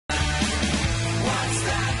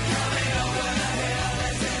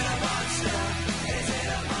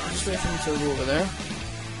everything to over there.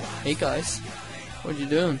 Hey guys, what you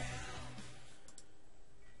doing?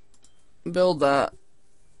 Build that.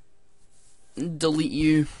 Delete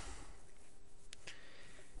you.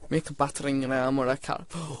 Make a battering ram or a car.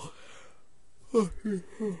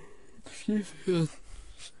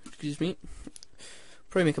 Excuse me.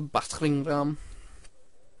 Probably make a battering ram.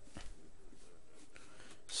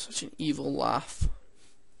 Such an evil laugh.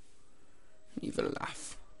 Evil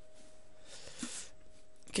laugh.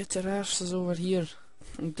 Get your asses over here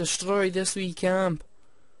and destroy this wee camp.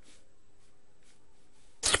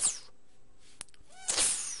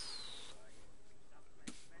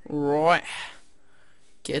 Right.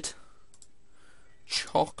 Get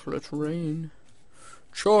chocolate rain.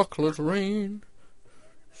 Chocolate rain.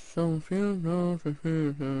 Something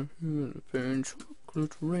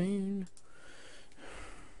chocolate rain.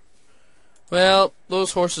 Well,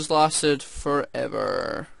 those horses lasted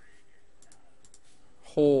forever.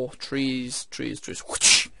 Oh, trees.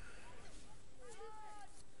 Whoosh.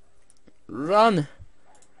 Run!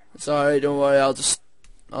 It's alright, don't worry, I'll just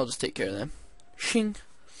take care of them. Shing.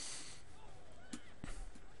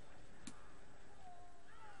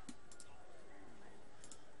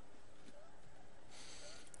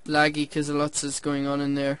 Laggy because lots is going on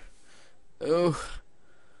in there. Oh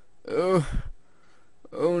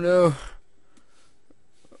no.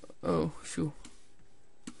 Oh, phew.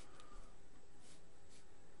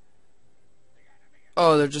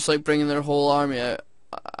 Oh, they're just like bringing their whole army out.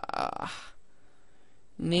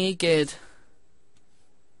 Naked.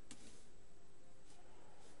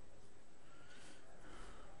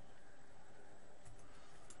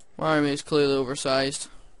 My army is clearly oversized.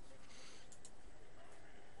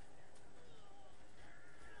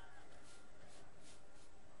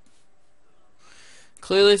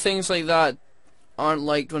 Clearly things like that aren't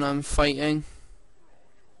liked when I'm fighting.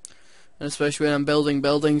 And especially when I'm building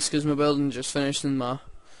buildings, because my building just finished and my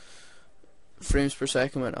frames per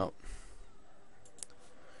second went up.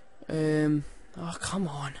 Oh, come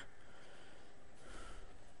on.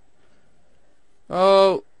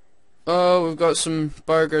 Oh, we've got some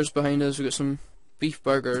burgers behind us. We've got some beef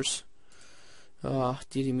burgers. Ah, oh,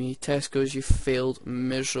 dearie me. Tesco's, you failed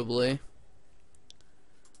miserably.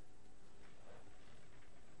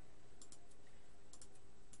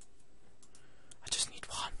 I just need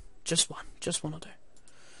one. Just one will do.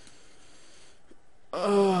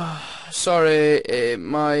 Oh, sorry,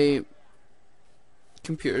 my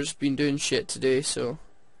computer's been doing shit today, so...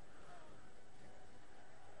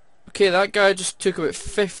 Okay, that guy just took about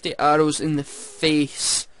 50 arrows in the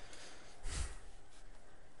face.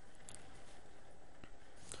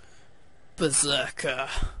 Berserker.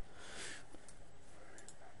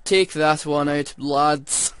 Take that one out,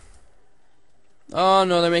 lads. Oh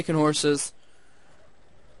no, they're making horses.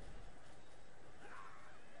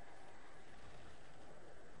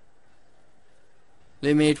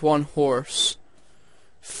 They made one horse.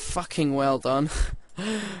 Fucking well done.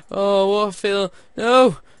 Oh, what a fail.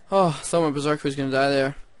 No! Oh, I thought my berserker was gonna die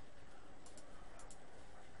there.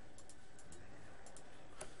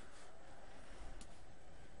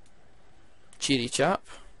 Cheery chap.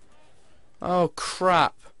 Oh,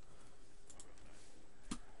 crap.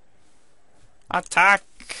 Attack!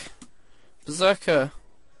 Berserker.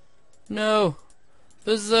 No!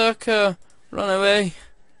 Berserker! Run away!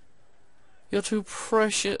 You're too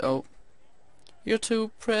precious. Oh. You're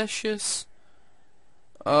too precious.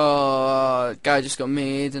 Oh, guy just got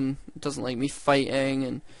made and doesn't like me fighting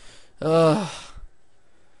and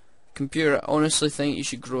computer, I honestly think you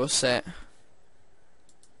should grow a set.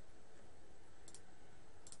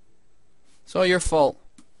 It's all your fault,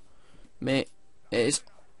 mate. It is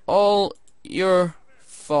all your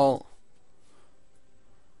fault.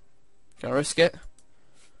 Can I risk it?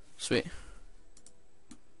 Sweet.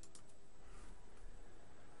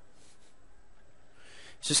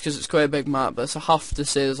 It's just because it's quite a big map, but I have to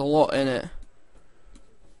say there's a lot in it.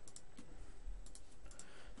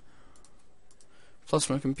 Plus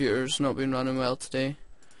my computer's not been running well today.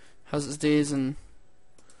 Has its days and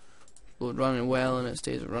running well, and its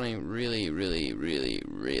days of running really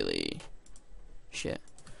shit.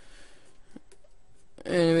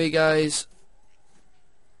 Anyway, guys,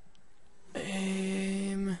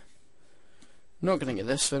 not gonna get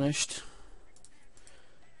this finished.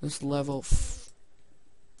 This level.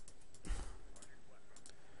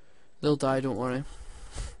 They'll die, don't worry.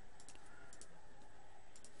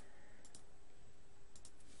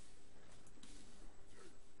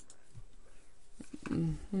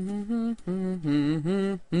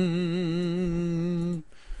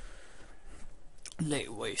 Lay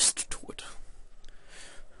waste to it.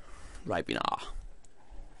 Ribena.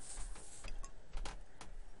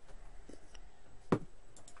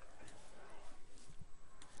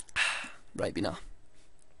 Right, Bina.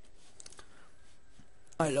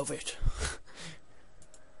 I love it.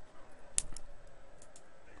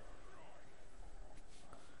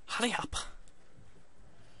 Hurry up.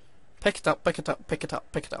 Pick it up, pick it up, pick it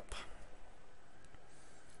up, pick it up.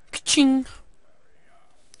 Ka-ching!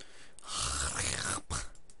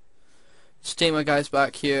 Just take my guys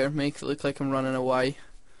back here, make it look like I'm running away.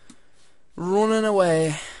 Running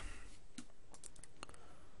away.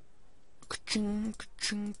 Ka-ching,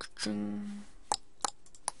 ka-ching, ka-ching.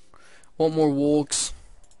 Want more wogs.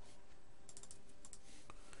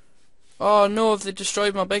 Oh no, have they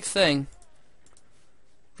destroyed my big thing?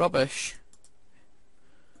 Rubbish.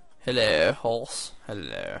 Hello, horse.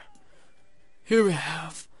 Hello. Here we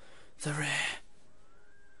have the rare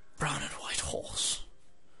brown and white horse.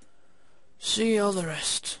 See all the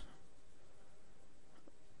rest.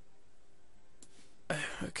 Oh,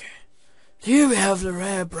 okay. Here we have the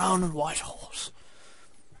rare brown and white horse.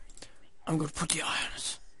 I'm going to put the eye on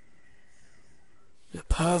it. The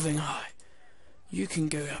perving eye. You can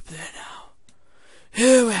go up there now.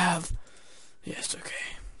 Here we have... Yes,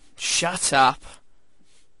 okay. Shut up.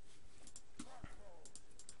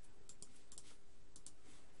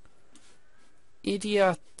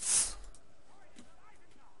 Idiots.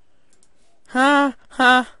 Ha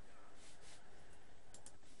ha.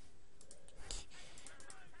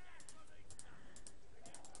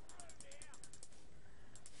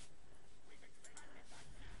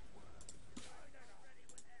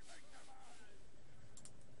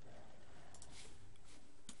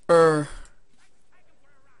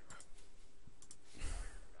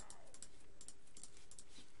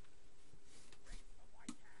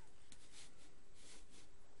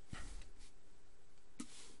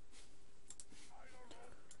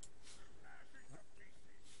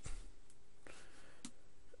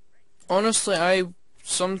 Honestly, I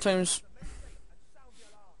sometimes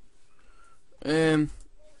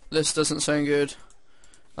this doesn't sound good.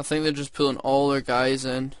 I think they're just pulling all their guys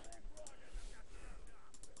in.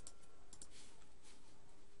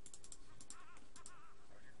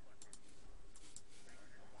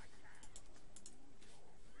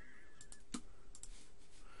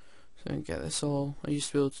 So I can get this all. I used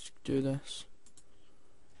to be able to do this.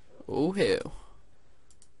 Oh hell.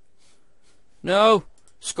 No!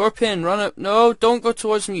 Scorpion, run up. No, don't go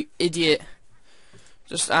towards me, you idiot.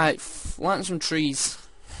 Just, plant some trees.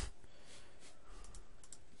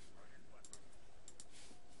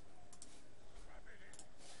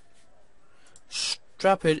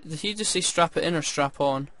 Strap it. Did he just say strap it in or strap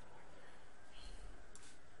on?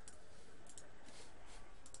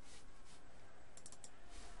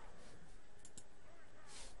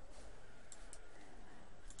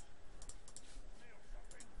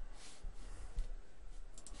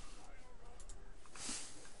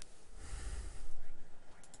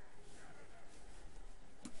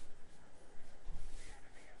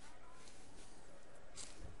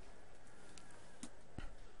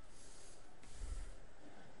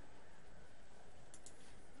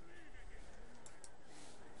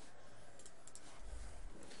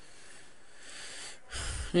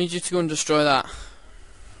 I need you to go and destroy that.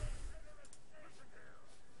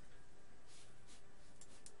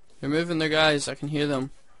 They're moving their guys, I can hear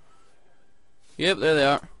them. Yep, there they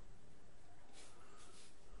are.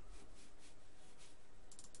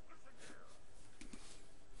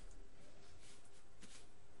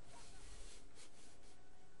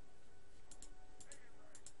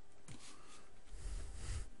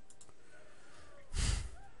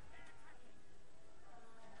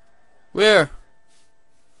 Where?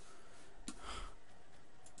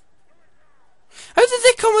 How did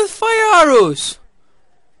they come with fire arrows?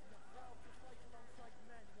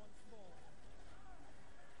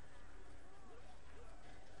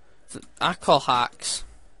 I call hacks.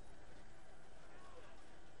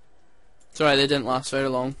 It's alright, they didn't last very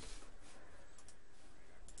long.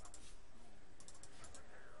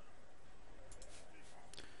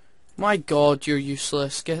 My god, you're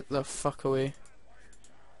useless. Get the fuck away.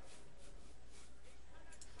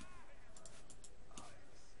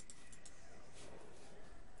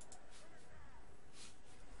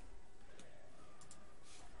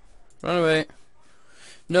 Run away.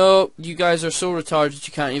 No, you guys are so retarded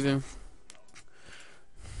you can't even...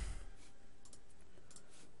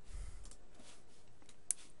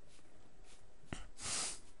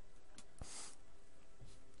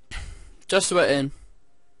 Just about in.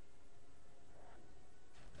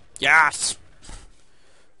 Yes!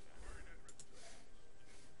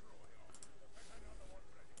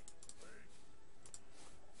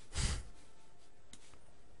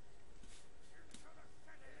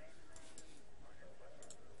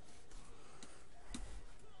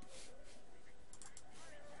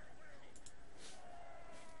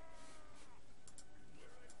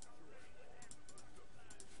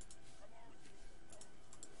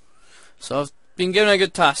 So I've been given a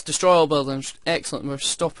good task. Destroy all buildings. Excellent. We're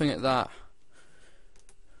stopping at that.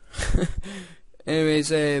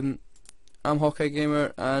 Anyways, I'm Hawkeye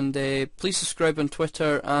Gamer, and please subscribe on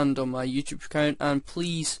Twitter and on my YouTube account, and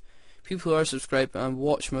please, people who are subscribed and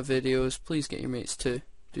watch my videos, please get your mates to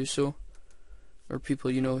do so, or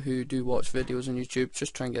people you know who do watch videos on YouTube.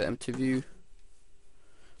 Just try and get them to view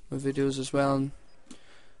my videos as well, and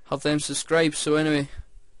have them subscribe. So anyway,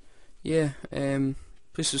 yeah,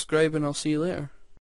 please subscribe, and I'll see you later.